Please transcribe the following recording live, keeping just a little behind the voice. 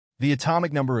The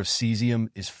atomic number of cesium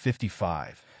is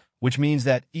 55, which means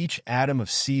that each atom of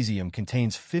cesium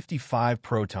contains 55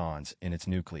 protons in its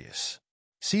nucleus.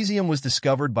 Cesium was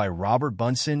discovered by Robert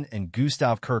Bunsen and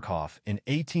Gustav Kirchhoff in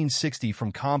 1860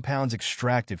 from compounds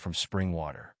extracted from spring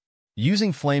water.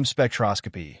 Using flame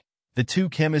spectroscopy, the two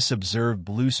chemists observed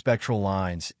blue spectral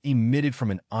lines emitted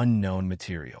from an unknown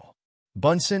material.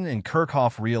 Bunsen and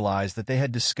Kirchhoff realized that they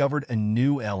had discovered a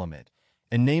new element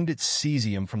and named it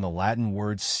cesium from the Latin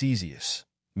word cesius,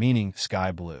 meaning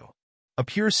sky blue. A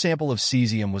pure sample of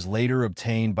cesium was later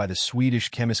obtained by the Swedish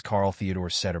chemist Carl Theodor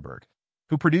Zetterberg,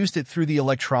 who produced it through the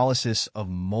electrolysis of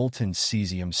molten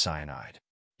cesium cyanide.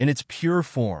 In its pure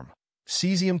form,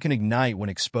 cesium can ignite when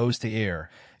exposed to air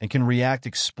and can react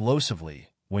explosively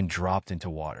when dropped into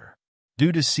water.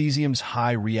 Due to cesium's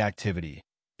high reactivity,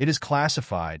 it is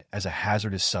classified as a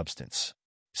hazardous substance.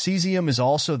 Cesium is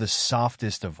also the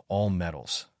softest of all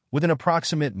metals, with an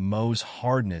approximate Mohs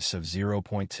hardness of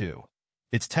 0.2.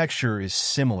 Its texture is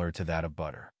similar to that of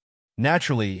butter.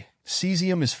 Naturally,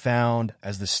 cesium is found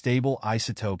as the stable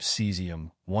isotope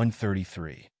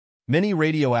cesium-133. Many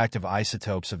radioactive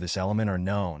isotopes of this element are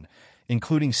known,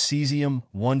 including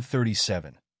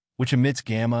cesium-137, which emits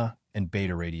gamma and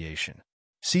beta radiation.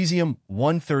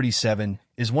 Cesium-137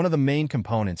 is one of the main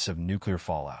components of nuclear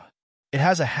fallout. It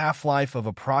has a half-life of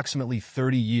approximately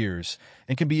 30 years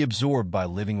and can be absorbed by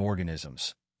living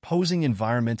organisms, posing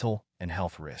environmental and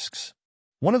health risks.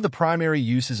 One of the primary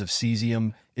uses of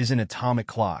cesium is in atomic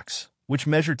clocks, which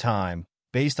measure time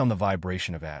based on the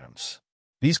vibration of atoms.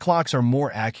 These clocks are more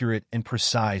accurate and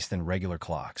precise than regular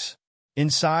clocks.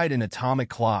 Inside an atomic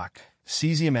clock,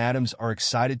 cesium atoms are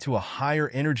excited to a higher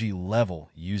energy level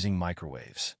using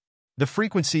microwaves. The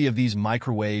frequency of these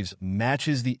microwaves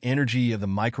matches the energy of the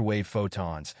microwave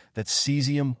photons that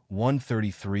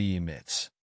cesium-133 emits.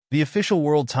 The official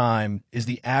world time is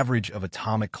the average of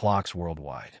atomic clocks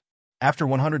worldwide. After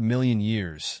 100 million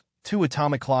years, two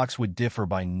atomic clocks would differ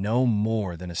by no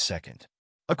more than a second.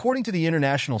 According to the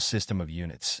International System of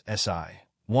Units, SI,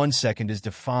 1 second is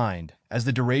defined as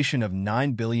the duration of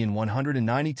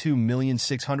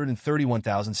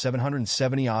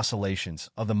 9,192,631,770 oscillations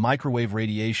of the microwave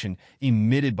radiation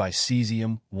emitted by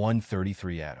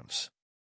cesium-133 atoms.